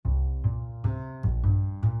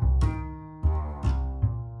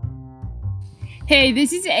Hey,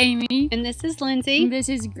 this is Amy. And this is Lindsay. This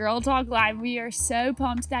is Girl Talk Live. We are so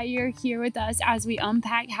pumped that you're here with us as we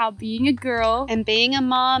unpack how being a girl and being a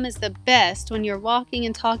mom is the best when you're walking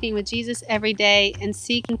and talking with Jesus every day and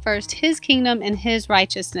seeking first His kingdom and His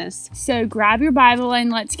righteousness. So grab your Bible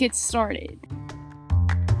and let's get started.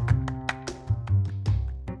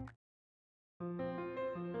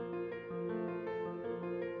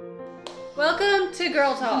 Welcome to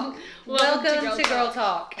Girl Talk. Welcome to Girl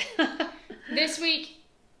Talk. This week,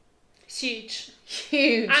 it's huge.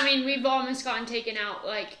 Huge. I mean, we've almost gotten taken out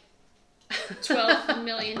like 12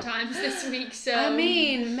 million times this week. So I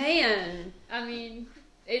mean, man. I mean,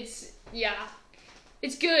 it's good.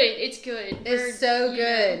 It's good. It's so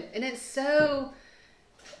good, and it's so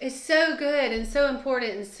good and so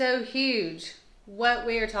important and so huge. What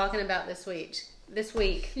we are talking about this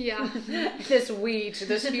week. Yeah. This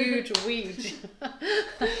huge weed.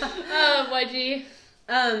 Oh, Wedgie.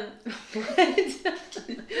 What?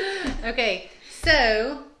 Okay,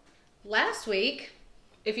 so last week,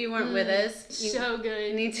 if you weren't with us, you so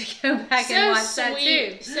good. need to go back and watch that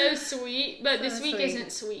too. So sweet, but this week sweet.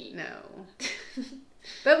 isn't sweet. No.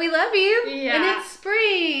 But we love you. Yeah. And it's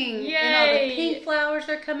spring. Yay. And all the pink flowers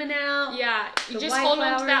are coming out. Yeah. You The just white hold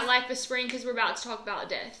on to that flowers. life of spring because we're about to talk about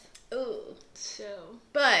death. Ooh. So.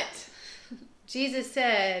 But Jesus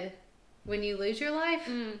said, when you lose your life,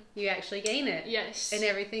 you actually gain it. Yes. And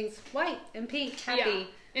everything's white and pink, happy. Yeah.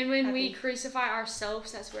 And when Happy. we crucify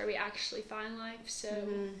ourselves, that's where we actually find life. So,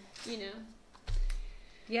 you know,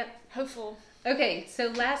 Yep. hopeful Okay, so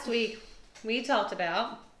last week we talked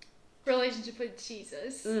about relationship with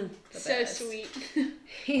Jesus. the So best. sweet.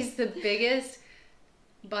 He's the biggest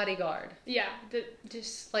bodyguard. Yeah,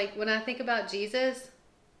 just Like when I think about Jesus,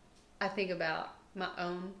 I think about my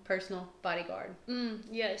own personal bodyguard.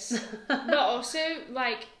 yes, but also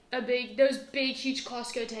like those big huge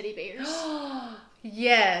Costco teddy bears,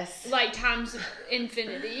 Yes. like times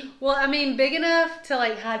infinity. Well, I mean, big enough to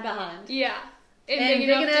like hide behind. Yeah, And big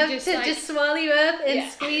enough to just swallow you up and Yeah.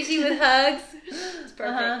 squeeze you with hugs. it's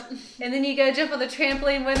perfect. And then you go jump on the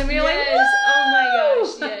trampoline with him and you're Yes. like, Oh my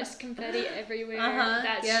gosh. "Woo!" Yes. Confetti everywhere.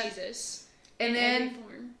 That's Yep. Jesus. And in then, every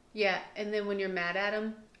form. yeah, and then when you're mad at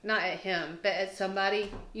him, not at him, but at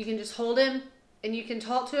somebody, you can just hold him and you can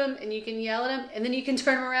talk to him and you can yell at him and then you can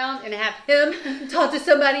turn him around and have him talk to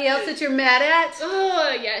somebody else that you're mad at. Oh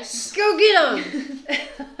yes. Go get him!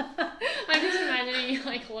 I'm just imagining you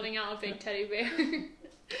like holding out a big teddy bear.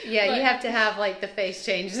 Yeah, But- you have to have like the face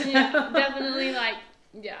change. Yeah, definitely like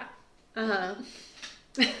yeah. Uh-huh.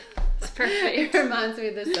 It's perfect. It reminds me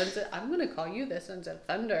of the Sons of... I'm going to call you the Sons of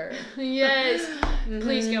Thunder. Yes.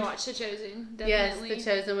 Please go watch The Chosen. Definitely. Yes,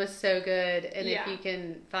 The Chosen was so good. And if Yeah. you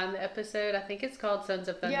can find the episode, I think it's called Sons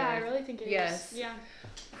of Thunder. Yeah, I really think it is. Yes. Yeah.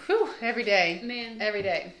 Whew, every day. Man. Every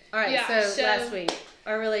day. All right, Yeah, so so- last week,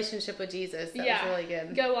 our relationship with Jesus, that Yeah. was really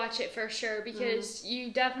good. Go watch it for sure because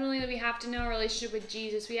we have to know our relationship with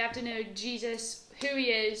Jesus. We have to know Jesus, who he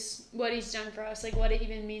is, what he's done for us, like what it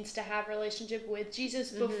even means to have a relationship with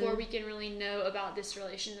Jesus before we can really know about this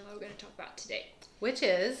relation that we're going to talk about today. Which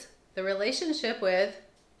is the relationship with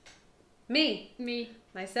me,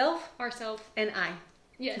 myself, Ourself. and I.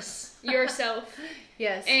 Yes. Yourself.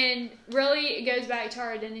 Yes. And really, it goes back to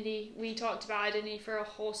our identity. We talked about identity for a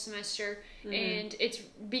whole semester, and it's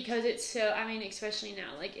because it's so, I mean, especially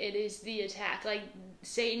now, like, it is the attack. Like,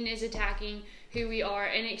 Satan is attacking who we are,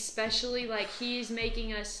 and especially, like, he's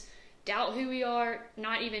making us doubt who we are,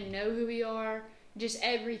 not even know who we are. Just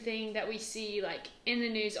everything that we see, like, in the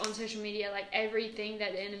news, on social media, like, everything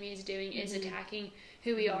that the enemy is doing is attacking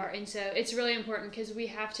who we are. And so it's really important because we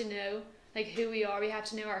have to know like who we are. We have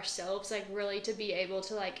to know ourselves, like really to be able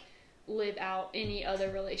to like live out any other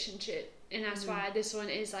relationship. And that's why this one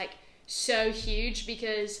is like so huge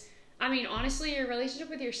because I mean honestly your relationship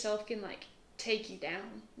with yourself can like take you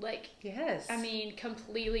down. Like yes. I mean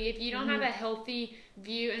completely. If you don't have a healthy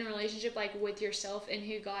view and relationship like with yourself and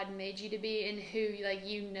who God made you to be and who like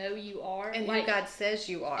you know you are and like, who God says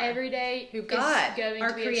you are. every day who God, is going our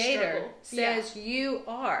to be a Creator, struggle. says you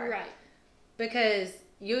are. Right. Because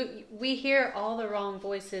we hear all the wrong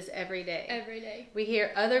voices every day. Every day. We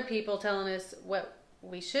hear other people telling us what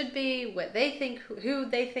we should be, what they think, who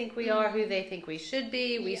they think we are, who they think we should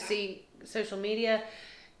be. We see social media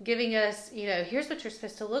giving us, here's what you're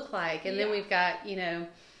supposed to look like. And then we've got,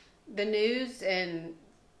 the news and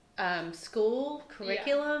school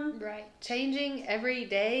curriculum changing every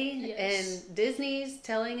day. And Disney's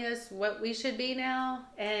telling us what we should be now.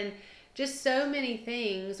 And just so many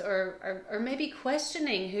things, or maybe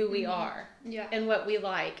questioning who we are and what we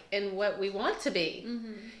like and what we want to be.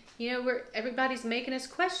 everybody's making us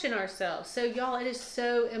question ourselves. So y'all, it is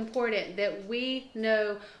so important that we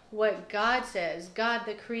know what God says. God,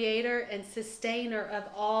 the creator and sustainer of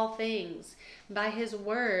all things. By his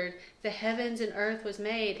word, the heavens and earth was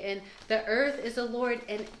made, and the earth is the Lord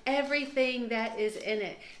and everything that is in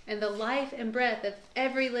it. And the life and breath of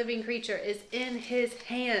every living creature is in his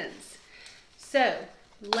hands. So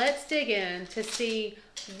let's dig in to see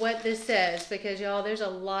what this says, because y'all, there's a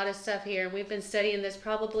lot of stuff here, and we've been studying this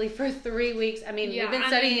probably for 3 weeks. We've been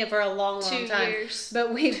studying it for a long 2 time, years.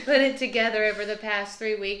 but we put it together over the past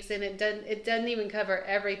 3 weeks, and it doesn't even cover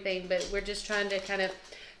everything, but we're just trying to kind of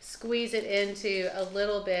squeeze it into a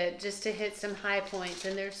little bit just to hit some high points.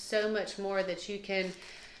 And there's so much more that you can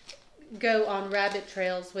go on rabbit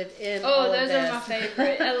trails within all of this. Those are my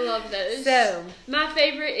favorite. I love those. So my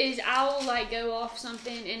favorite is I'll go off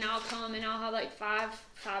something, and I'll come and I'll have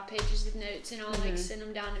five pages of notes, and I'll send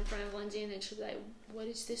them down in front of Lindsay, and then she'll be like, "What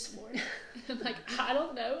is this for?" I'm like, "I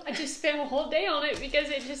don't know. I just spent a whole day on it because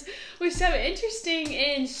it just was so interesting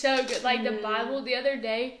and so good." Like the Bible the other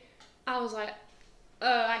day, I was like,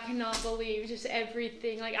 I cannot believe just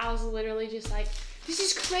everything. Like I was literally just like, this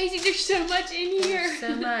is crazy. There's so much in here. There's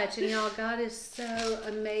so much. And y'all, God is so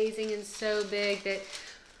amazing and so big that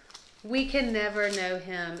we can never know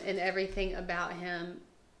him and everything about him.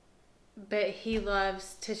 But he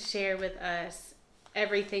loves to share with us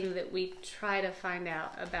everything that we try to find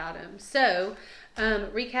out about him. So,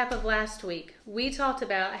 recap of last week. We talked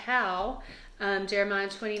about how Jeremiah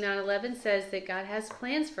 29:11 says that God has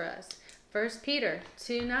plans for us. 1 Peter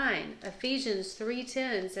 2:9, Ephesians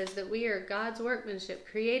 3:10 says that we are God's workmanship,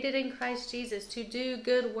 created in Christ Jesus to do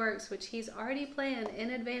good works, which he's already planned in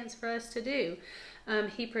advance for us to do.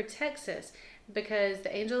 He protects us because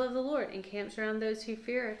the angel of the Lord encamps around those who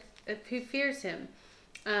fears him.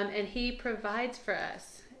 And he provides for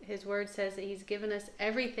us. His word says that he's given us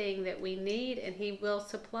everything that we need, and he will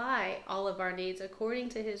supply all of our needs according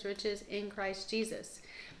to his riches in Christ Jesus.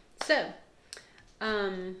 So,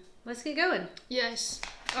 let's get going. Yes.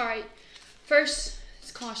 All right. First,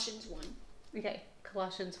 it's Colossians 1. Okay,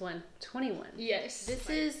 Colossians 1:21. Yes. This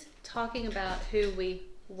is talking about who we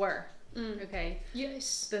were. Okay.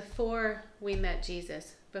 Yes. Before we met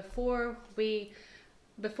Jesus, before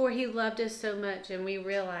he loved us so much, and we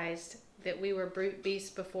realized that we were brute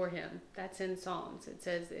beasts before him. That's in Psalms. It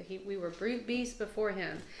says that we were brute beasts before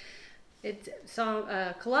him.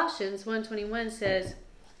 Colossians 1:21 says,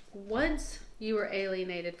 "Once you were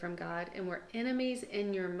alienated from God and were enemies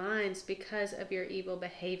in your minds because of your evil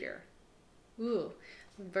behavior." Ooh.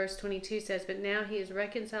 Verse 22 says, "But now he has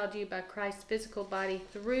reconciled you by Christ's physical body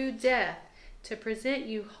through death to present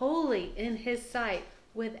you holy in his sight,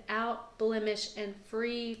 without blemish and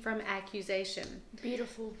free from accusation."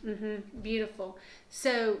 Beautiful. Beautiful.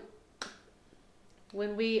 So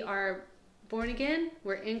when we are born again,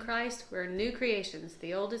 we're in Christ, we're new creations.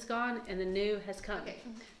 The old is gone and the new has come.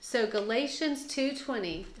 So Galatians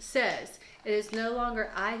 2:20 says, "It is no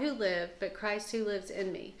longer I who live, but Christ who lives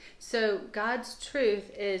in me." So God's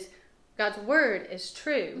word is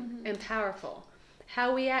true and powerful.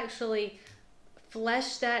 How we actually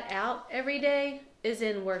flesh that out every day is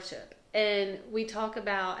in worship. And we talk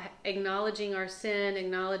about acknowledging our sin,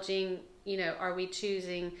 acknowledging, are we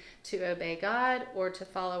choosing to obey God or to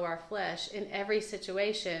follow our flesh in every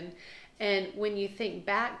situation. And when you think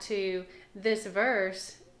back to this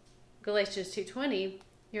verse, Galatians 2:20,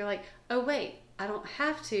 you're like, oh wait, I don't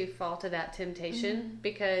have to fall to that temptation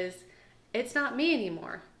because it's not me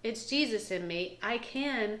anymore. It's Jesus in me. I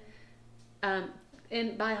can,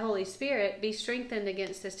 and by Holy Spirit, be strengthened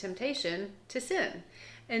against this temptation to sin.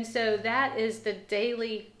 And so that is the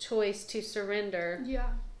daily choice to surrender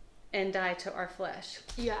and die to our flesh.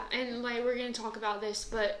 Yeah, and we're going to talk about this,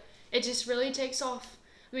 but it just really takes off.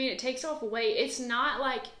 It takes off weight. It's not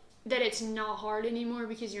like that it's not hard anymore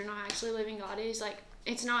because you're not actually living God is.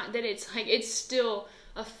 It's not that it's still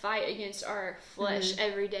a fight against our flesh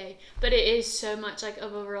every day, but it is so much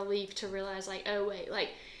of a relief to realize oh wait,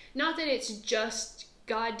 not that it's just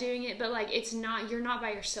God doing it, but it's not, you're not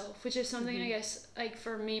by yourself, which is something I guess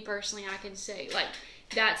for me personally I can say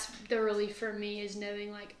that's the relief for me, is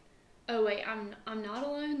knowing oh wait, I'm not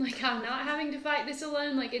alone, I'm not having to fight this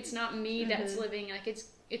alone, it's not me that's living,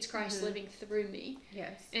 it's Christ living through me.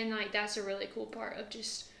 Yes. And that's a really cool part of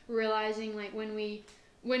just realizing when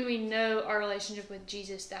we know our relationship with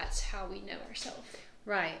Jesus, that's how we know ourselves.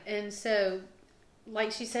 Right. And so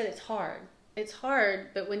like she said, it's hard. It's hard,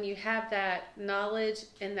 but when you have that knowledge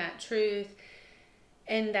and that truth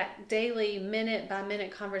and that daily minute by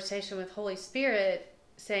minute conversation with Holy Spirit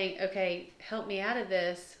saying, okay, help me out of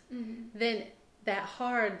this, then that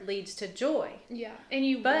hard leads to joy. Yeah, and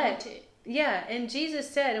you But- want it. Yeah, and Jesus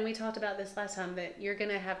said, and we talked about this last time, that you're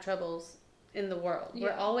going to have troubles in the world. We're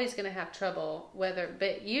Yeah. always going to have trouble,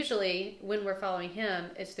 but usually when we're following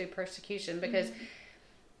him, it's through persecution, because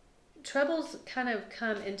troubles kind of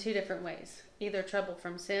come in two different ways. Either trouble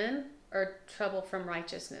from sin or trouble from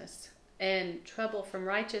righteousness. And trouble from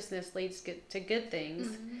righteousness leads to good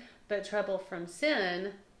things, but trouble from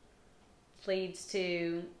sin leads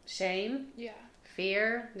to shame, Yeah,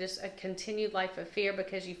 fear, just a continued life of fear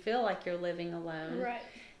because you feel like you're living alone. right.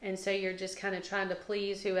 And so you're just kind of trying to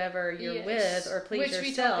please whoever you're Yes. with or please Which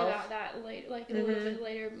yourself. we talk about that later, like a little Mhm. bit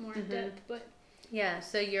later, more in Mhm. depth. But Yeah,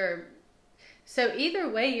 so either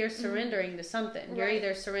way you're surrendering to something. You're Right.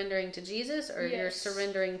 either surrendering to Jesus or you're Yes.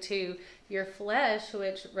 surrendering to your flesh,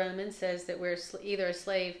 which Romans says that we're either a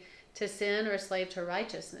slave to sin or a slave to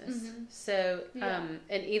righteousness. So, Yeah.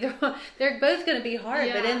 and either one, they're both going to be hard,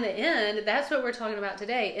 but Yeah. in the end, that's what we're talking about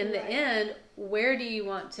today. In the Right. end, where do you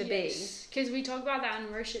want to because we talk about that in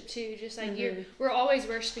worship too. Just like Mhm. we're always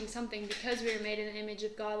worshiping something because we were made in the image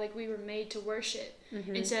of God. Like we were made to worship, be?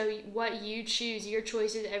 and so what you choose, your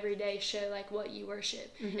choices every day show like what you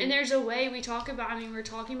worship. Mm-hmm. And there's a way we talk about. I mean, we're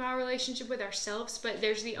talking about our relationship with ourselves, but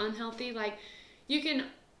there's the unhealthy. Like you can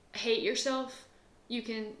hate yourself, you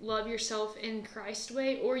can love yourself in Christ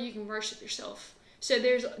way, or you can worship yourself. So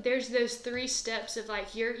there's those three steps of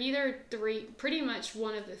like you're either pretty much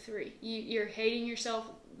one of the three. You're hating yourself,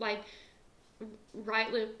 like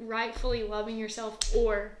rightfully loving yourself,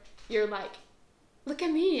 or you're like, look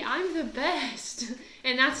at me, I'm the best.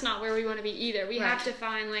 And that's not where we want to be either. We have Right. to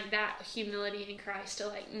find like that humility in Christ to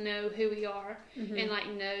like know who we are and like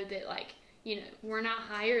know that like, you know, we're not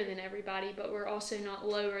higher than everybody, but we're also not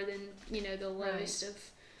lower than, you know, the lowest of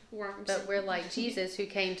worms. But we're like Jesus who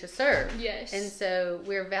came to serve. Yes. And so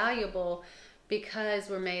we're valuable because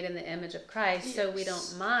we're made in the image of Christ. So we Yes.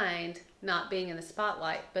 don't mind not being in the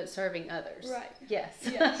spotlight, but serving others. Right. Yes.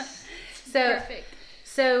 Yes. so, Perfect.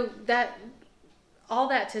 so that, all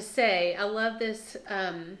that to say, I love this,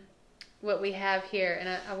 what we have here, and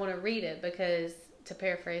I want to read it because, to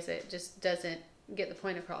paraphrase it, just doesn't get the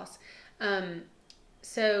point across.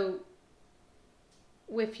 So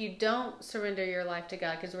if you don't surrender your life to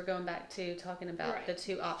God, because we're going back to talking about Right. the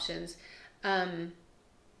two options,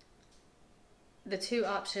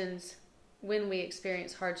 when we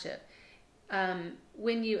experience hardship,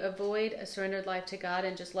 when you avoid a surrendered life to God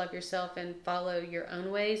and just love yourself and follow your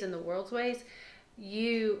own ways and the world's ways,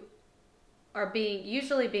 you are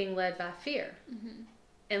usually being led by fear.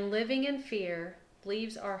 And living in fear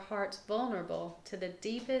leaves our hearts vulnerable to the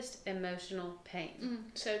deepest emotional pain.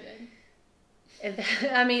 So good. And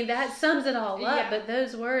that sums it all up, Yeah. but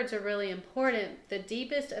those words are really important. The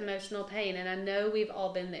deepest emotional pain, and I know we've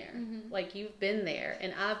all been there. Like you've been there,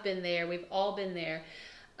 and I've been there. We've all been there.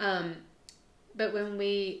 But when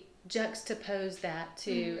we juxtapose that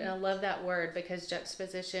to, and I love that word because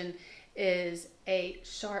juxtaposition is a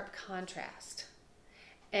sharp contrast.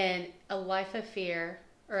 And a life of fear,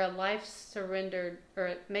 or a life surrendered,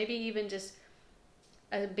 or maybe even just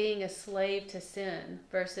being a slave to sin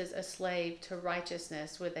versus a slave to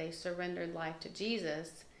righteousness with a surrendered life to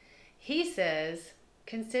Jesus, he says,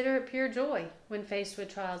 consider it pure joy when faced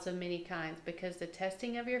with trials of many kinds, because the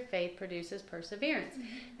testing of your faith produces perseverance.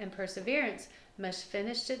 And perseverance must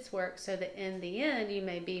finish its work so that in the end you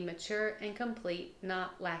may be mature and complete,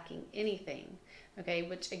 not lacking anything. Okay,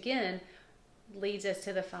 which again leads us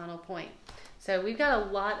to the final point. So we've got a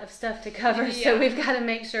lot of stuff to cover, so Yeah. we've got to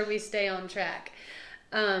make sure we stay on track.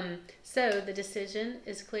 So the decision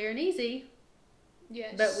is clear and easy,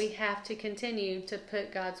 Yes. but we have to continue to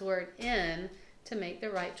put God's word in to make the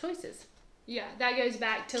right choices. Yeah, that goes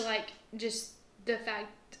back to like just the fact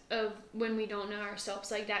of when we don't know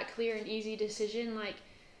ourselves, like that clear and easy decision, like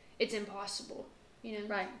it's impossible, you know?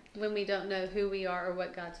 Right. When we don't know who we are or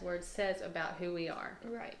what God's word says about who we are.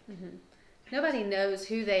 Right. Nobody knows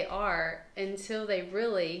who they are until they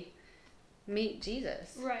really meet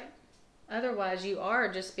Jesus. Right. Otherwise, you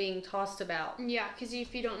are just being tossed about. Yeah, because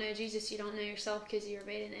if you don't know Jesus, you don't know yourself because you're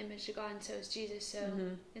made in the image of God and so is Jesus. So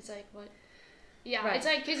it's like, what? Yeah, Right. it's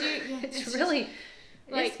like, because you... It's really,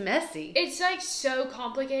 like, it's messy. It's like so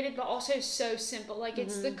complicated, but also so simple. Like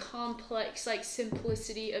it's the complex, like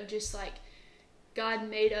simplicity of just like God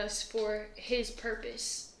made us for His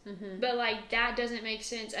purpose. But like that doesn't make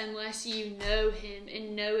sense unless you know Him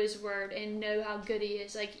and know His word and know how good He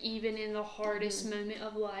is. Like even in the hardest moment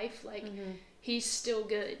of life, like He's still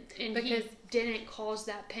good, and Because- He didn't cause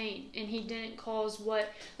that pain, and He didn't cause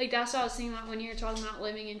what. Like that's what I was thinking about when you were talking about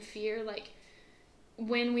living in fear. Like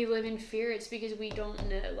when we live in fear, it's because we don't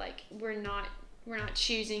know. Like we're not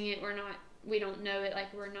choosing it. We're not know it.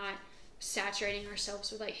 Like, we're not saturating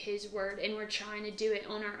ourselves with like His word, and we're trying to do it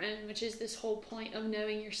on our own, which is this whole point of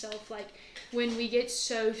knowing yourself. Like, when we get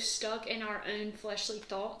so stuck in our own fleshly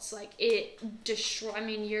thoughts, like, it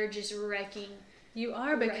you're just wrecking. You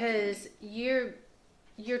are, because you're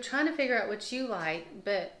trying to figure out what you like,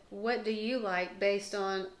 but what do you like based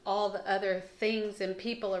on all the other things and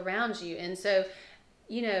people around you? And so,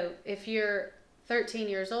 if you're 13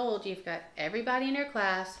 years old, you've got everybody in your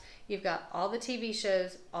class, you've got all the TV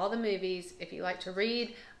shows, all the movies, if you like to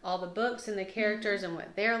read, all the books and the characters and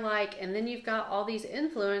what they're like, and then you've got all these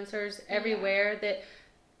influencers everywhere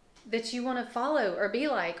that you want to follow or be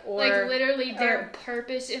like, or like, literally their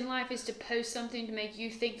purpose in life is to post something to make you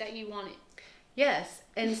think that you want it. Yes.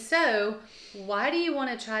 And so why do you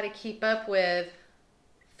want to try to keep up with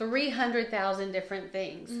 300,000 different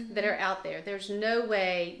things that are out there? There's no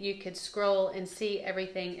way you could scroll and see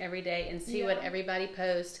everything every day and see what everybody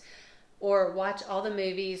posts, or watch all the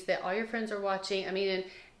movies that all your friends are watching. I mean,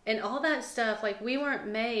 and all that stuff. Like, we weren't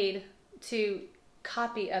made to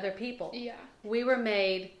copy other people. Yeah. We were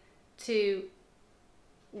made to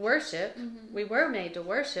worship. We were made to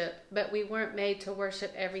worship, but we weren't made to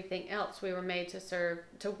worship everything else. We were made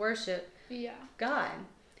to worship God.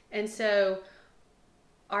 And so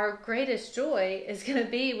our greatest joy is going to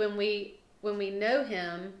be when we know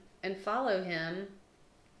Him and follow Him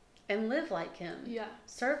and live like Him. Yeah.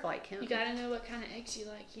 Serve like Him. You got to know what kind of eggs you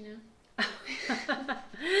like,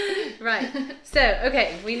 Right. So,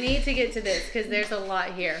 okay, we need to get to this because there's a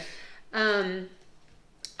lot here.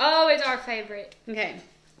 It's our favorite. Okay.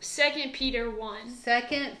 2 Peter 1. 2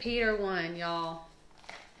 Peter 1, y'all.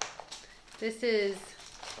 This is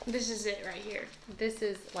it right here. This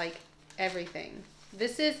is like everything.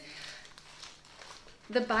 This is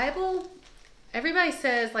the Bible. Everybody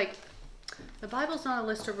says, like, the Bible's not a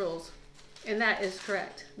list of rules. And that is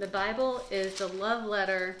correct. The Bible is the love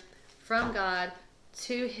letter from God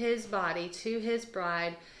to His body, to His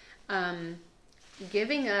bride,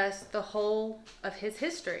 giving us the whole of His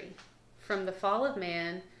history, from the fall of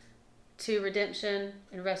man to redemption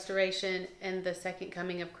and restoration and the second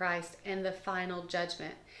coming of Christ and the final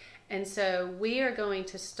judgment. And so we are going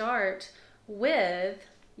to start with,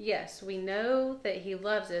 yes, we know that He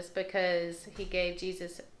loves us because He gave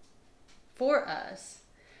Jesus for us.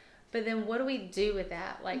 But then what do we do with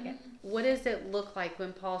that? Like, what does it look like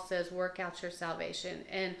when Paul says, work out your salvation?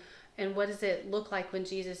 And what does it look like when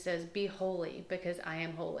Jesus says, be holy because I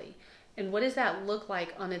am holy? And what does that look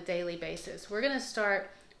like on a daily basis? We're going to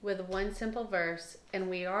start with one simple verse, and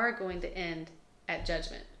we are going to end at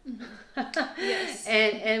judgment. Yes.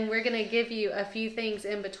 And we're going to give you a few things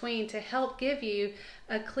in between to help give you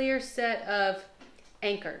a clear set of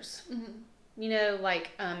anchors.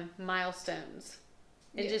 Like milestones.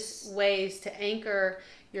 And just ways to anchor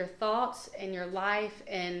your thoughts and your life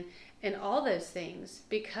and all those things,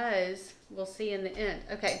 because we'll see in the end.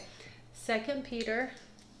 Okay, 2 Peter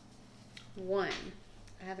 1.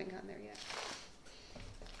 I haven't gotten there yet.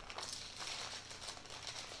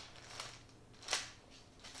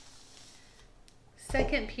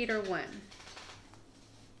 Second Peter 1.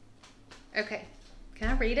 Okay, can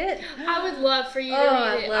I read it? I would love for you to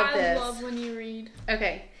read it. I love when you read.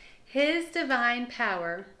 Okay. His divine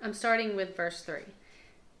power, I'm starting with verse 3.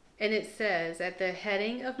 And it says, at the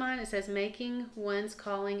heading of mine, it says, making one's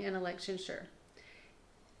calling and election sure.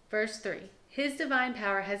 Verse 3. His divine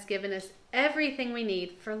power has given us everything we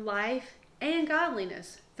need for life and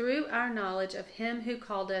godliness through our knowledge of Him who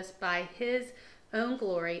called us by His own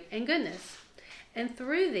glory and goodness. And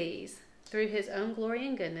through His own glory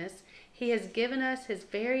and goodness, He has given us His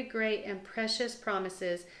very great and precious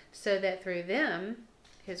promises, so that through them,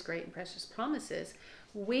 His great and precious promises,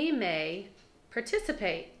 we may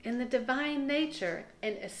participate in the divine nature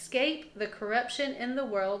and escape the corruption in the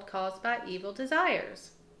world caused by evil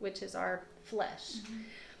desires, which is our flesh.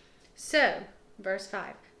 So, verse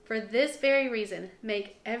 5, for this very reason,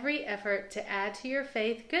 make every effort to add to your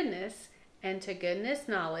faith goodness, and to goodness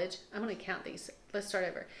knowledge. I'm going to count these. Let's start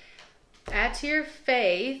over. Add to your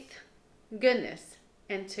faith goodness,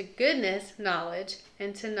 and to goodness knowledge,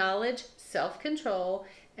 and to knowledge self-control,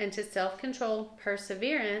 and to self-control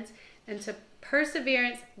perseverance, and to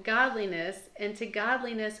perseverance godliness, and to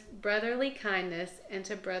godliness brotherly kindness, and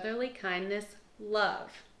to brotherly kindness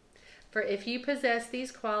love. For if you possess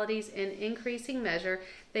these qualities in increasing measure,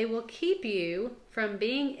 they will keep you from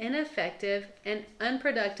being ineffective and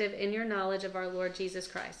unproductive in your knowledge of our Lord Jesus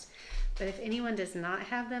Christ. But if anyone does not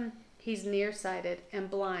have them, he's nearsighted and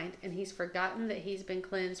blind, and he's forgotten that he's been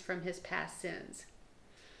cleansed from his past sins.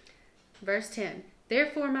 Verse 10,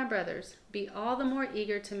 Therefore, my brothers, be all the more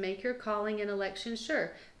eager to make your calling and election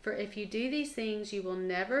sure. For if you do these things, you will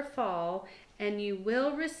never fall, and you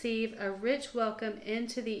will receive a rich welcome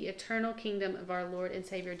into the eternal kingdom of our Lord and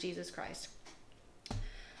Savior Jesus Christ.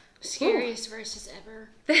 Scariest verses ever.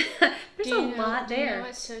 There's a lot there. Do you know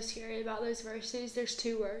what's so scary about those verses? There's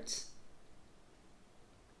 2 words.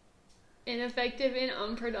 Ineffective and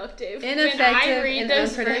unproductive. Ineffective when I read and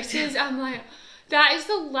those unproductive. verses, I'm like, that is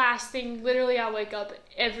the last thing. Literally, I wake up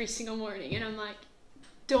every single morning and I'm like,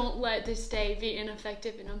 don't let this day be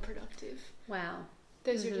ineffective and unproductive. Wow.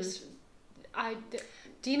 Those are just,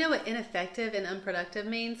 Do you know what ineffective and unproductive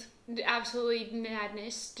means? absolutely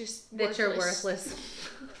madness. Just That you're worthless.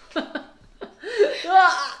 I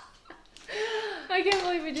can't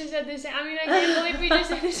believe we just said this. I mean, I can't believe we just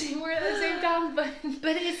said the same word at the same time, but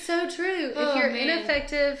it's so true. Oh, if you're man.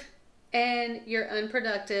 ineffective and you're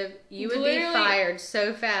unproductive, you would be Literally, fired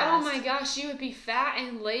so fast. oh my gosh, you would be fat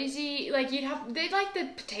and lazy. Like they'd like the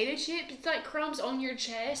potato chips, it's like crumbs on your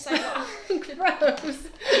chest. Like, Gross.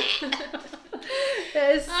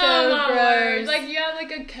 That is so oh my gross. word. Like you have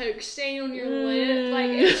like a Coke stain on your lip.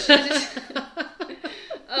 Like it's just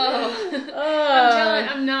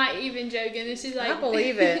I'm not even joking. This is like I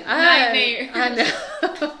believe it. nightmare. I know.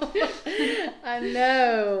 I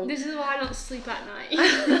know. This is why I don't sleep at night.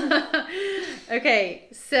 Okay,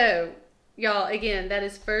 so y'all, again, that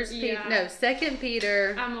is 2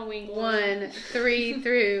 Peter I'm a wing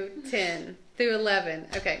 1:3-10 through 11.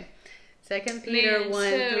 Okay. 2 Peter Man,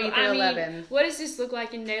 1:3-11. What does this look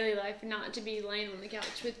like in daily life? Not to be laying on the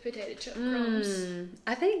couch with potato chip crumbs.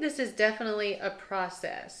 I think this is definitely a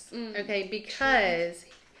process. Okay, because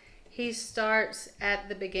he starts at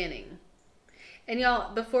the beginning. And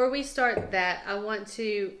y'all, before we start that, I want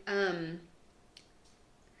to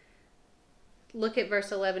look at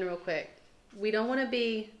verse 11 real quick. We don't want to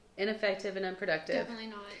be ineffective and unproductive. Definitely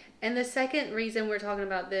not. And the second reason we're talking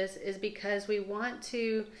about this is because we want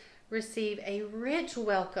to receive a rich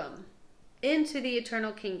welcome into the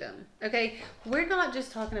eternal kingdom. Okay? We're not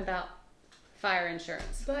just talking about fire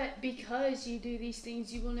insurance. But because you do these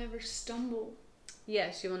things, you will never stumble.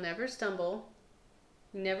 Yes, you will never stumble.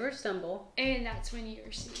 Never stumble. And that's when you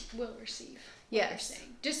will receive what Yes. you're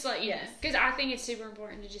saying. Just like, you know. Yes. Because I think it's super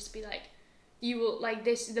important to just be like, you will, like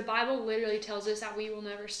this, the Bible literally tells us that we will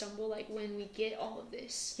never stumble, like when we get all of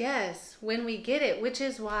this. Yes, when we get it, which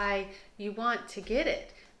is why you want to get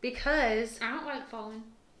it. Because I don't like falling.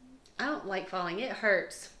 I don't like falling. It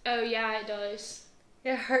hurts. Oh, yeah, it does.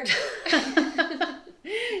 It hurts.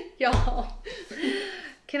 Y'all,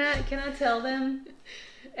 can I tell them?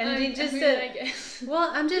 And I guess. Well,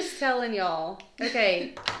 I'm just telling y'all.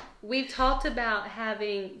 Okay, we've talked about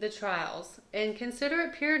having the trials, and consider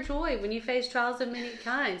it pure joy when you face trials of many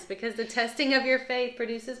kinds, because the testing of your faith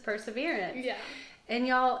produces perseverance. Yeah. And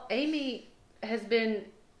y'all, Amy has been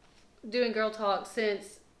doing Girl Talk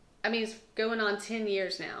since, it's going on 10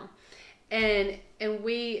 years now. And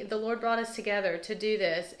the Lord brought us together to do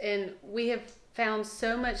this, and we have found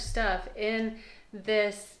so much stuff in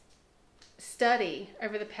this study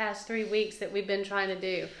over the past 3 weeks that we've been trying to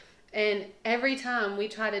do. And every time we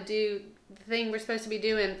try to do the thing we're supposed to be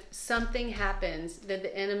doing, something happens that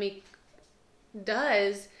the enemy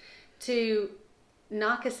does to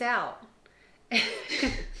knock us out.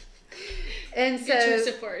 And so, good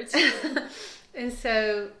choice of words. And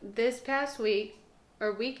so this past week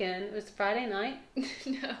or weekend, it was Friday night.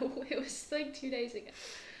 No, it was like 2 days ago.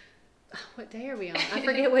 What day are we on? I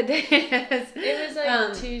forget what day it is. It was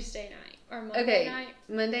like Tuesday night or Monday night.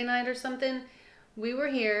 Monday night or something. We were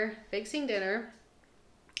here fixing dinner,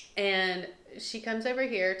 and she comes over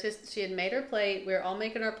here she had made her plate. We were all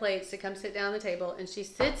making our plates to come sit down at the table, and she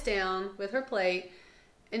sits down with her plate,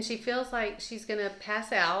 and she feels like she's going to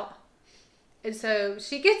pass out. And so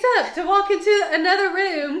she gets up to walk into another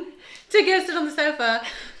room to go sit on the sofa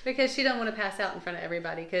because she don't want to pass out in front of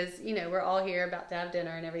everybody, because, we're all here about to have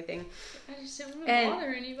dinner and everything. I just didn't want to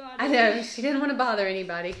bother anybody. I know. She didn't want to bother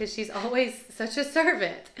anybody because she's always such a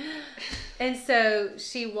servant. And so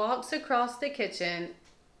she walks across the kitchen,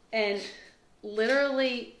 and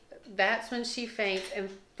literally that's when she faints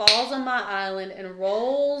and falls on my island and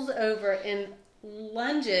rolls over and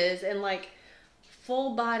lunges and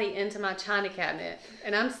full body into my china cabinet,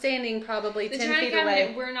 and I'm standing probably 10 feet away. The china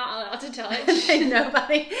cabinet we're not allowed to touch. And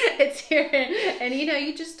nobody, it's here, and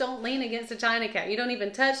you just don't lean against the china cabinet. You don't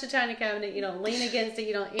even touch the china cabinet. You don't lean against it.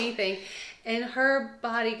 You don't anything. And her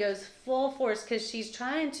body goes full force because she's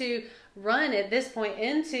trying to run at this point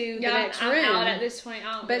into the next room. I'm out at this point.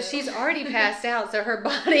 But she's already passed out, so her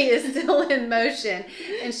body is still in motion,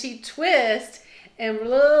 and she twists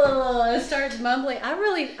and starts mumbling.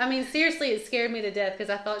 I mean, seriously, it scared me to death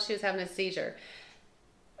because I thought she was having a seizure.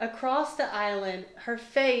 Across the island, her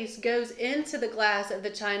face goes into the glass of the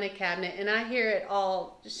china cabinet, and I hear it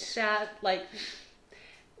all like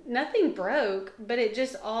nothing broke, but it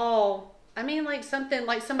just all, I mean, like something,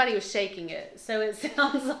 like somebody was shaking it. So it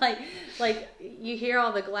sounds like you hear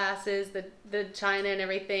all the glasses, the china and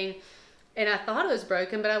everything. And I thought it was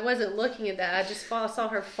broken, but I wasn't looking at that. I just saw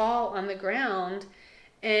her fall on the ground.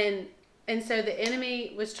 And so the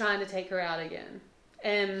enemy was trying to take her out again.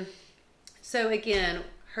 And so again,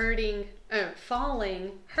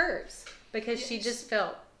 falling hurts because she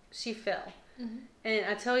fell. Mm-hmm. And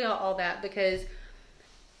I tell y'all all that because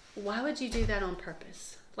why would you do that on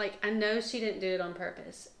purpose? Like, I know she didn't do it on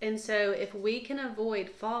purpose. And so if we can avoid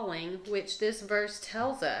falling, which this verse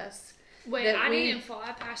tells us. Wait, I didn't fall.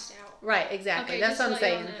 I passed out. Right, exactly. Okay, that's what I'm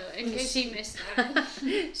saying. In case you missed that.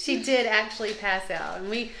 She did actually pass out. And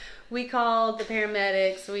we called the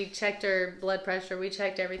paramedics. We checked her blood pressure. We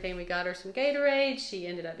checked everything. We got her some Gatorade. She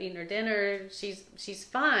ended up eating her dinner. She's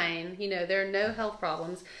fine. You know, there are no health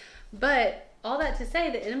problems. But all that to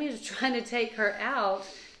say, the enemy is trying to take her out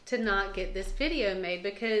to not get this video made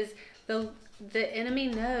because the enemy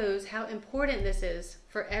knows how important this is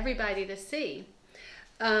for everybody to see.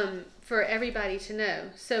 For everybody to know.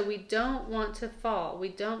 So we don't want to fall. We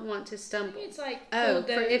don't want to stumble. It's like,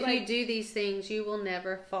 if you do these things, you will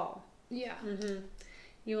never fall. Yeah. Mm-hmm.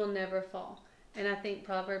 You will never fall. And I think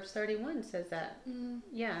Proverbs 31 says that. Mm-hmm.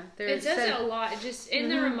 Yeah. It says it a lot. Just in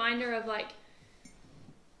the reminder of like,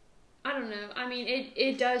 I don't know. I mean,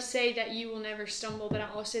 it does say that you will never stumble, but I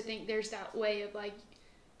also think there's that way of like,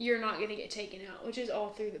 you're not going to get taken out, which is all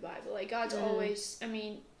through the Bible. Like God's always, I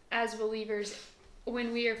mean, as believers,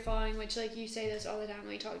 when we are falling, which like you say this all the time,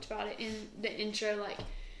 we talked about it in the intro, like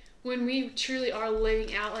when we truly are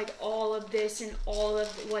living out like all of this and all of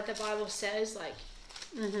what the Bible says, like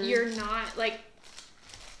you're not like,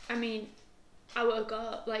 I mean, I woke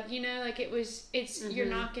up, like, you know, like you're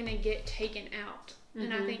not going to get taken out.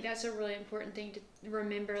 And I think that's a really important thing to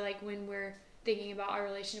remember, like when we're thinking about our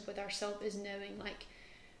relationship with ourselves, is knowing like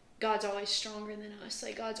God's always stronger than us.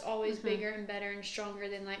 Like God's always bigger and better and stronger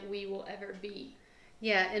than like we will ever be.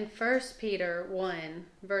 Yeah, in 1 Peter 1,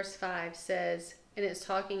 verse 5 says, and it's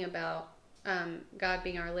talking about God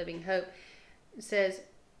being our living hope, it says,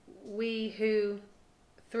 we who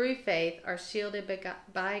through faith are shielded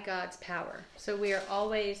by God's power. So we are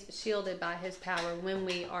always shielded by his power when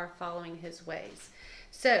we are following his ways.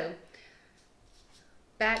 So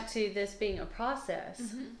back to this being a process,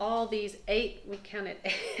 all these we counted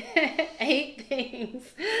 8 things.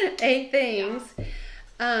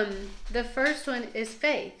 Yeah. The first one is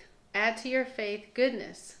faith. Add to your faith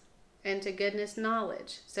goodness, and to goodness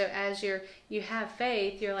knowledge. So as you have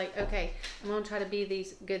faith, you're like, okay, I'm going to try to be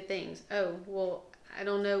these good things. Oh, well, I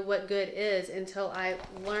don't know what good is until I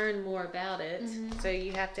learn more about it. So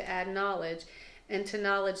you have to add knowledge, and to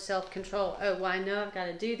knowledge, self-control. Oh, well, I know I've got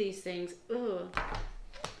to do these things. Ooh,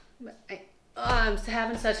 I'm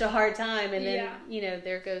having such a hard time. And then, you know,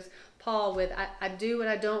 there goes Paul with, I do what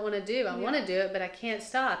I don't want to do. I want to do it, but I can't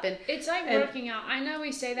stop. And it's like working out. I know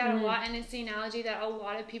we say that a lot, and it's the analogy that a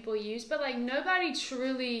lot of people use, but like nobody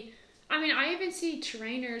truly, I mean, I even see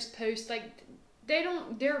trainers post like,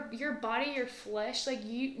 your body, your flesh, like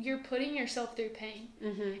you're putting yourself through pain.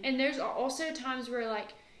 And there's also times where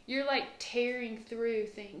like you're like tearing through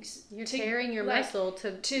things. You're tearing your muscle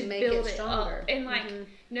to make build it stronger. Up. And like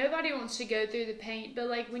nobody wants to go through the pain, but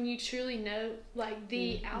like when you truly know like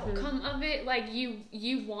the outcome of it, like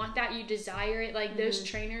you want that, you desire it. Like those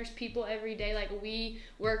trainers, people every day, like we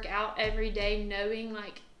work out every day knowing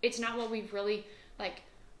like it's not what we really like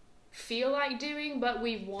feel like doing, but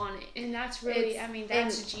we want it. And that's really,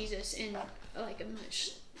 that's Jesus in like a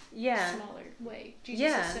much smaller way.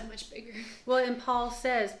 Jesus is so much bigger. Well, and Paul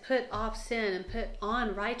says, put off sin and put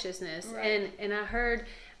on righteousness. Right. And I heard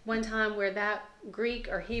one time where that Greek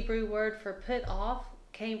or Hebrew word for put off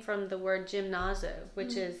came from the word gymnazo,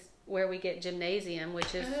 which is where we get gymnasium,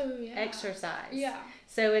 which is exercise. Yeah.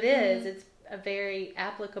 So it is. It's a very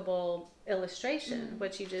applicable illustration,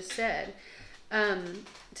 what you just said.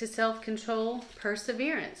 To self-control,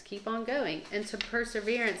 perseverance, keep on going. And to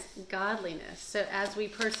perseverance, godliness. So as we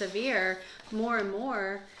persevere more and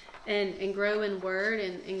more and grow in word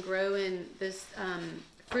and grow in this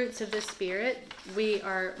fruits of the Spirit, we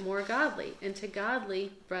are more godly. And to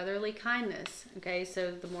godly, brotherly kindness. Okay, so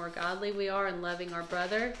the more godly we are in loving our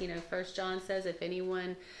brother, you know, 1 John says, if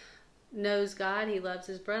anyone knows God, he loves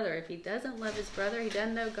his brother. If he doesn't love his brother, he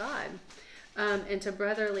doesn't know God. And to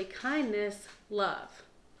brotherly kindness, love.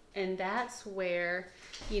 And that's where,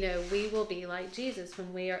 we will be like Jesus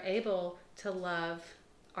when we are able to love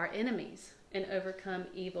our enemies and overcome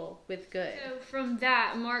evil with good. So from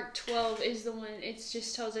that, Mark 12 is the one. It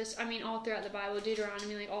just tells us, all throughout the Bible,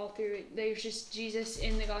 Deuteronomy, like all through it, there's just Jesus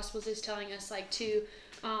in the Gospels is telling us like to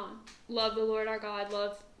love the Lord our God,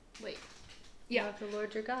 love the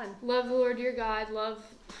Lord your God. Love the Lord your God,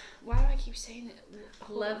 why do I keep saying it?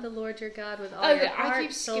 Love the Lord your God with all your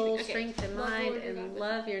heart, soul, Okay. strength, and Love the mind, Lord your and God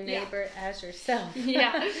love your neighbor as yourself.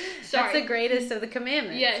 Yeah. That's Sorry. the greatest of the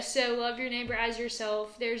commandments. Yes, so love your neighbor as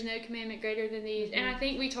yourself. There's no commandment greater than these. And I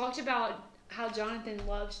think we talked about how Jonathan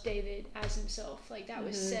loves David as himself. Like that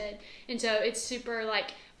was said. And so it's super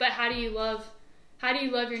but how do you love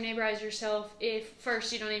your neighbor as yourself if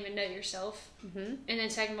first you don't even know yourself? And then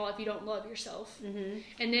second of all, if you don't love yourself.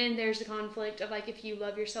 And then there's the conflict of if you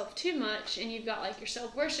love yourself too much and you've got your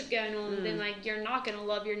self-worship going on, then you're not going to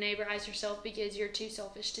love your neighbor as yourself because you're too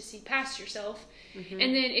selfish to see past yourself. And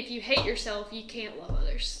then if you hate yourself, you can't love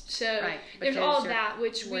others. So there's all of that,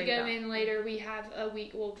 which we go in later. We have a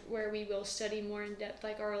week where we will study more in depth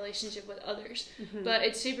our relationship with others. But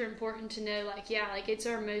it's super important to know it's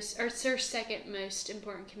our second most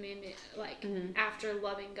important commandment after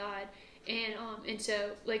loving God. And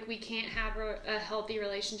so we can't have a healthy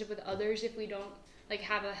relationship with others if we don't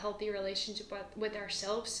have a healthy relationship with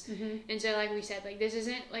ourselves. And so we said this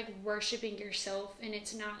isn't worshiping yourself, and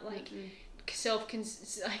it's not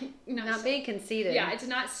not being conceited. Yeah, it's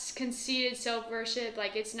not conceited self-worship.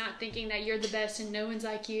 It's not thinking that you're the best and no one's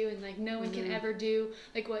like you, and no one can ever do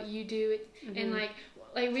what you do. And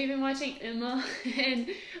we've been watching Emma, and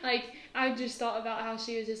I just thought about how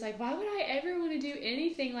she was just why would I ever want to do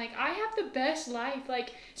anything? I have the best life.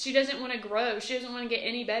 She doesn't want to grow. She doesn't want to get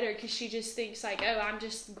any better because she just thinks oh, I'm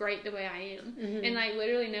just great the way I am. And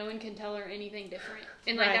literally no one can tell her anything different.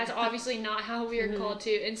 And that's obviously not how we are called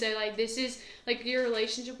to. And so this is your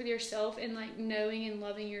relationship with yourself, and knowing and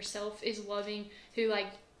loving yourself is loving who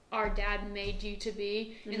our dad made you to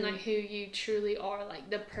be, and who you truly are,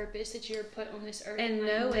 the purpose that you're put on this earth, and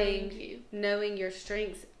knowing your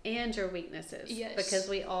strengths and your weaknesses. Yes. Because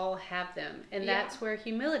we all have them. And that's where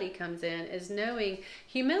humility comes in, is knowing.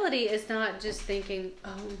 Humility is not just thinking,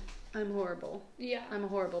 oh, I'm horrible. Yeah. I'm a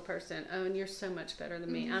horrible person. Oh, and you're so much better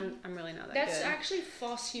than me. I'm really not that good. That's actually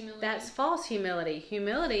false humility. That's false humility.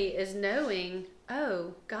 Humility is knowing,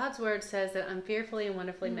 oh, God's word says that I'm fearfully and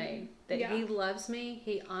wonderfully made. That He loves me,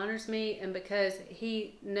 He honors me, and because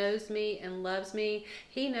He knows me and loves me,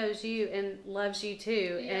 He knows you and loves you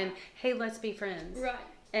too. Yeah. And hey, let's be friends. Right.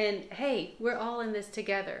 And hey, we're all in this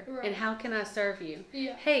together. Right. And how can I serve you?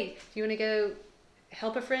 Yeah. Hey, do you want to go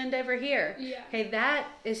help a friend over here? Yeah. Hey, that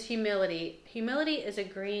is humility. Humility is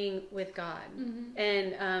agreeing with God.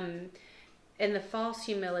 And the false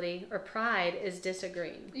humility or pride is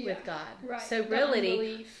disagreeing with God. Right. So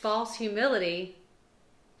really, false humility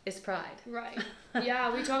is pride. Right.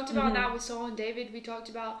 Yeah, we talked about that with Saul and David. We talked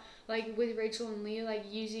about with Rachel and Leah,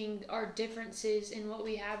 using our differences in what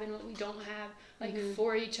we have and what we don't have,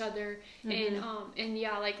 for each other, and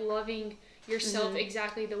loving yourself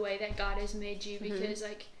exactly the way that God has made you, because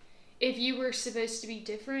if you were supposed to be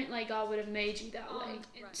different, God would have made you that way.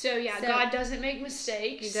 Right. So God doesn't make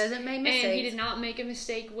mistakes. He doesn't make mistakes. And He did not make a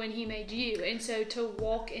mistake when He made you. And so to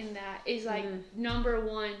walk in that is number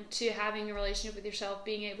one to having a relationship with yourself,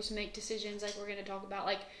 being able to make decisions we're going to talk about,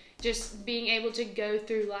 just being able to go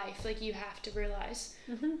through life. You have to realize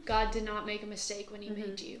God did not make a mistake when He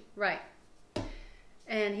made you. Right.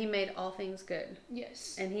 And He made all things good.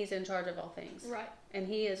 Yes. And He's in charge of all things. Right. And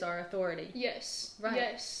He is our authority. Yes. Right.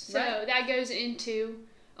 Yes. So that goes into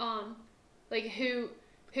who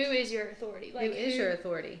is your authority? Who is your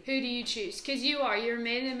authority? Who do you choose? Because you're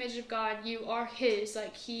made in the image of God. You are His.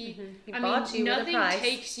 He bought you nothing with a price.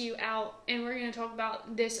 Takes you out, and we're going to talk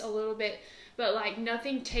about this a little bit, but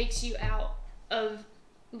nothing takes you out of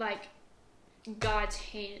God's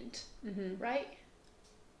hand, right?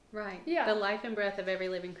 Right. Yeah. The life and breath of every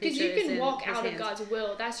living creature. Because you can walk out hands. of God's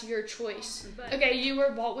will. That's your choice. Okay, you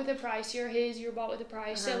were bought with a price. You're His. You're bought with a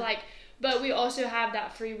price. So but we also have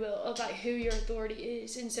that free will of who your authority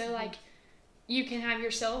is, and so you can have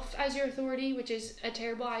yourself as your authority, which is a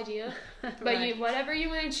terrible idea. But whatever you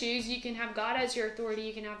want to choose, you can have God as your authority.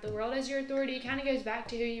 You can have the world as your authority. It kind of goes back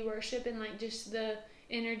to who you worship and just the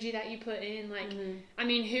energy that you put in.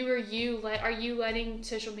 Who are you? Are you letting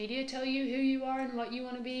social media tell you who you are and what you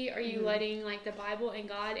want to be? Are you letting the Bible and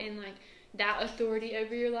God and that authority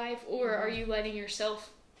over your life, or are you letting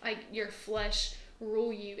yourself, your flesh,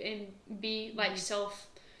 rule you and be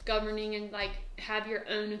governing and like have your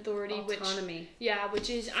own authority, Autonomy. which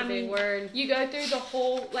is, It's a big word. you go through the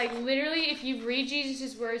whole, like, literally, if you read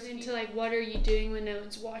Jesus' words into, like, what are you doing when no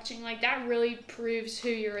one's watching, like, that really proves who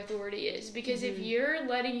your authority is. Because if you're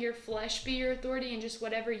letting your flesh be your authority and just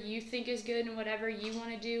whatever you think is good and whatever you want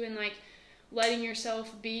to do, and, like, letting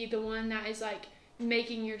yourself be the one that is, like,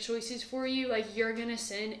 making your choices for you, like, you're gonna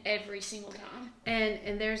sin every single time.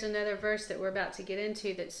 And there's another verse that we're about to get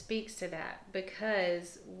into that speaks to that,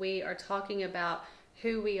 because we are talking about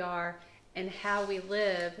who we are and how we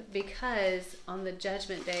live, because on the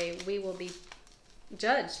judgment day we will be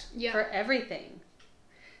judged for everything.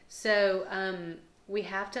 So we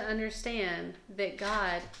have to understand that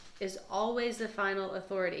God is always the final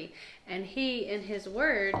authority, and he in his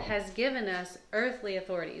word has given us earthly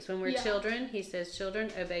authorities. When we're children, he says,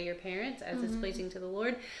 children, obey your parents as is pleasing to the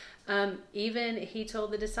Lord. Even he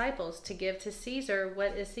told the disciples to give to Caesar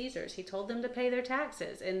what is Caesar's. He told them to pay their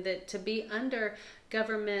taxes and that to be under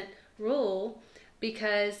government rule,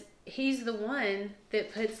 because he's the one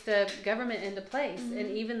that puts the government into place,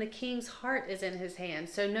 and even the king's heart is in his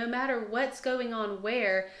hands. So no matter what's going on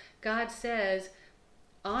where, God says,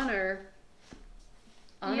 honor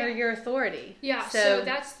your authority. Yeah, so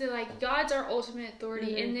that's the, like, God's our ultimate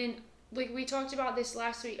authority. And then, like, we talked about this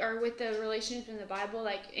last week, or with the relationship in the Bible,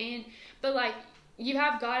 like, but like, you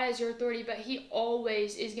have God as your authority, but he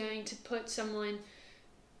always is going to put someone,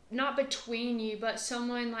 not between you, but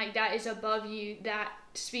someone, like, that is above you, that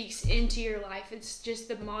speaks into your life. It's just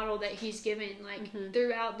the model that he's given, like,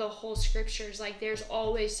 throughout the whole scriptures. Like, there's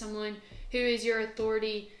always someone who is your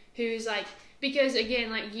authority, who's, like, because,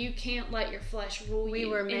 again, like, you can't let your flesh rule you. We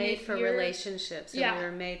were made for relationships, and we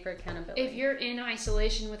were made for accountability. If you're in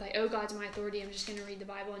isolation with, like, oh, God's my authority, I'm just going to read the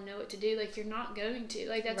Bible and know what to do, like, you're not going to.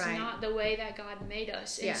 Like, that's not the way that God made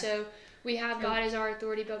us. And so we have God as our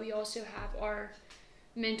authority, but we also have our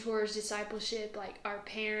mentors, discipleship, like, our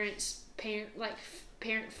parent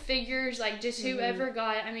figures, like, just whoever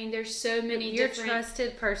God, I mean, there's so many your different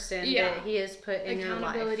trusted person that he has put in your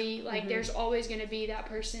life. Accountability, like, there's always going to be that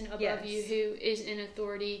person above you who is in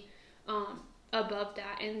authority above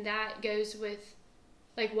that, and that goes with,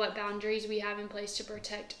 like, what boundaries we have in place to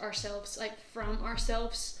protect ourselves, like, from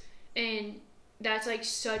ourselves. And that's, like,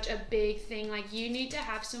 such a big thing. Like, you need to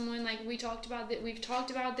have someone, like, we've talked about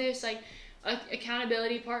this, like,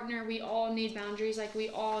 accountability partner. We all need boundaries. Like, we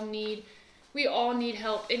all need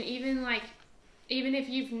help. And even if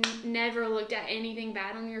you've never looked at anything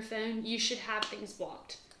bad on your phone, you should have things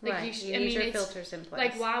blocked. Like, you need your filters in place.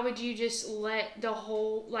 Like, why would you just let the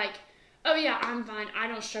whole, like, oh yeah, I'm fine, I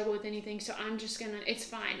don't struggle with anything, so I'm just gonna, it's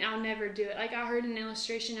fine, I'll never do it. Like, I heard an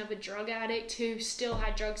illustration of a drug addict who still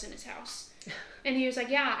had drugs in his house. And he was like,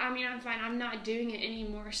 yeah, I mean, I'm fine, I'm not doing it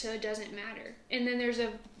anymore, so it doesn't matter. And then there's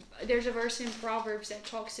a verse in Proverbs that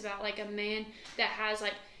talks about, like, a man that has,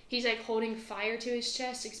 like, he's, like, holding fire to his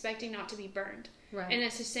chest, expecting not to be burned. Right. And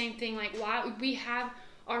it's the same thing. Like, why we have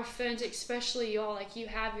our phones, especially y'all. Like, you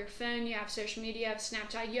have your phone, you have social media, you have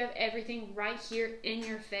Snapchat, you have everything right here in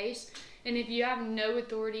your face. And if you have no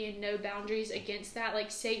authority and no boundaries against that,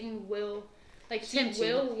 like, Satan will, like, he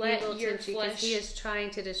will let your flesh. He is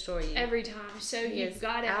trying to destroy you every time. So you've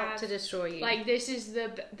got to have to destroy you. Like, this is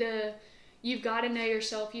the. You've got to know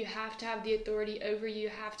yourself. You have to have the authority over you. You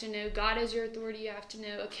have to know God as your authority. You have to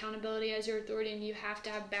know accountability as your authority. And you have to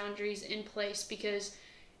have boundaries in place, because,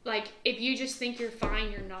 like, if you just think you're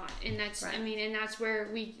fine, you're not. And that's, I mean, and that's where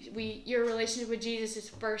your relationship with Jesus is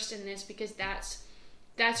first in this, because that's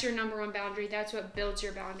your number one boundary. That's what builds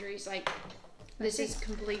your boundaries. Like, this is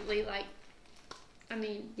completely, like, I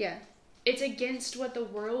mean, it's against what the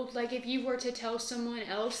world, like, if you were to tell someone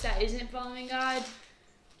else that isn't following God,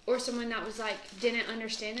 or someone that was, like, didn't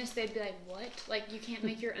understand this, they'd be like, what? Like, you can't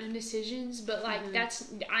make your own decisions? But, like,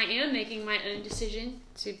 I am making my own decision.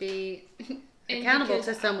 To be accountable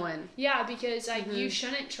to someone. Yeah, because, like, you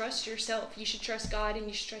shouldn't trust yourself. You should trust God, and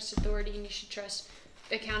you should trust authority, and you should trust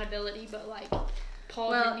accountability. But, like,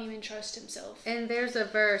 Paul didn't even trust himself. And there's a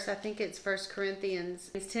verse, I think it's 1 Corinthians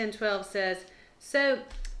 10:12 says, so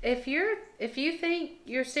if you think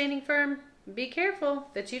you're standing firm, be careful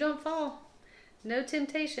that you don't fall. No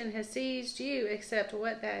temptation has seized you except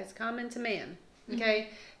what that is common to man. Okay?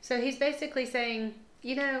 So he's basically saying,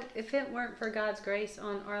 you know, if it weren't for God's grace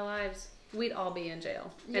on our lives, we'd all be in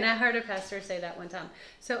jail. Yeah. And I heard a pastor say that one time.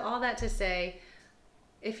 So all that to say,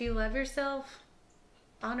 if you love yourself,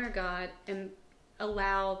 honor God and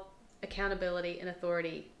allow accountability and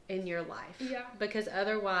authority in your life. Yeah. Because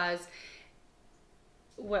otherwise,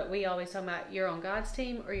 what we always talk about, you're on God's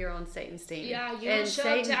team or you're on Satan's team. Yeah, you don't show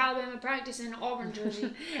up to Alabama practice in an Auburn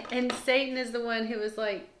jersey. And Satan is the one who was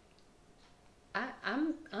like,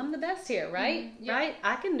 I'm the best here, right? Yeah. Right?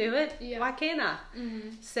 I can do it. Yeah. Why can't I?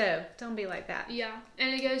 So don't be like that. Yeah,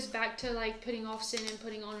 and it goes back to like putting off sin and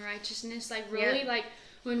putting on righteousness. Like really, like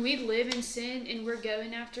when we live in sin and we're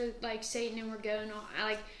going after like Satan and we're going on,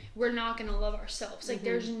 like we're not gonna love ourselves. Like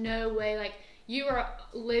there's no way. Like you are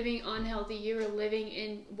living unhealthy. You are living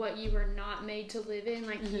in what you were not made to live in.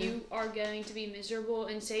 Like you are going to be miserable,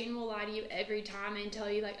 and Satan will lie to you every time and tell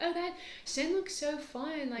you like, oh, that sin looks so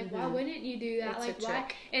fun. Like why wouldn't you do that? It's like a why?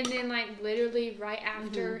 trick. And then like literally right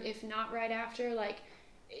after, if not right after, like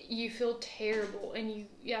you feel terrible, and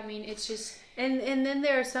I mean it's just. And then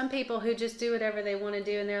there are some people who just do whatever they want to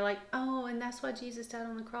do, and they're like, oh, and that's why Jesus died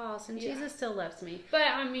on the cross, and Jesus still loves me. But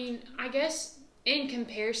I mean, I guess in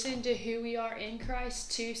comparison to who we are in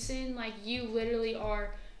Christ to sin, like you literally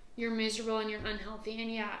you're miserable and you're unhealthy,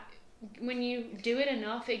 and when you do it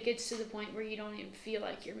enough, it gets to the point where you don't even feel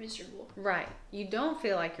like you're miserable. Right. You don't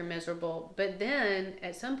feel like you're miserable, but then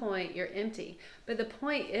at some point you're empty. But the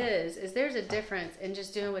point is there's a difference in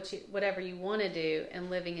just doing whatever you want to do and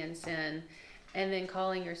living in sin, and then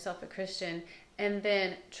calling yourself a Christian, and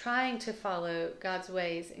then trying to follow God's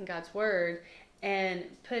ways and God's word, and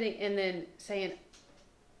then saying,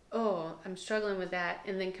 oh, I'm struggling with that,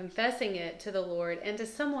 and then confessing it to the Lord and to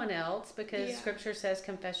someone else, because Scripture says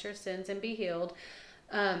confess your sins and be healed.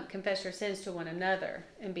 Confess your sins to one another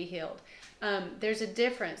and be healed. There's a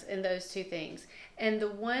difference in those two things. And the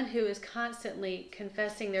one who is constantly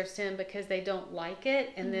confessing their sin because they don't like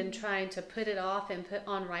it and then trying to put it off and put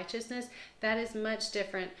on righteousness, that is much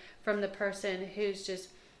different from the person who's just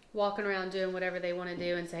walking around doing whatever they want to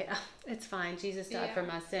do and say, oh, it's fine, Jesus died for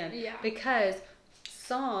my sin. Yeah. Because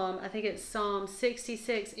I think it's Psalm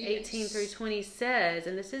 66, 18 through 20 says,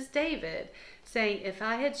 and this is David saying, if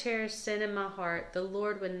I had cherished sin in my heart, the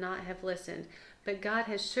Lord would not have listened. But God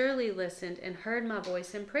has surely listened and heard my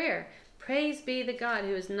voice in prayer. Praise be the God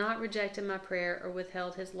who has not rejected my prayer or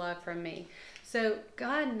withheld his love from me. So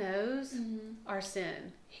God knows our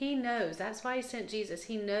sin. He knows. That's why he sent Jesus.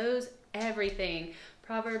 He knows everything.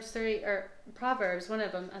 Proverbs, one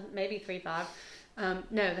of them, maybe 3:5.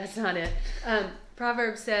 No, that's not it.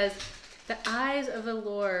 Proverbs says, the eyes of the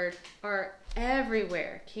Lord are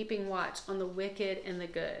everywhere, keeping watch on the wicked and the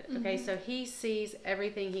good. Okay, so he sees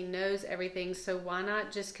everything. He knows everything. So why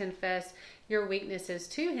not just confess your weaknesses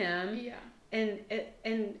to him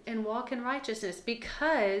and walk in righteousness?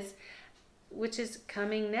 Because, which is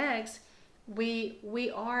coming next,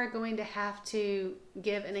 we are going to have to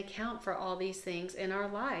give an account for all these things in our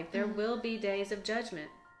life. There will be days of judgment.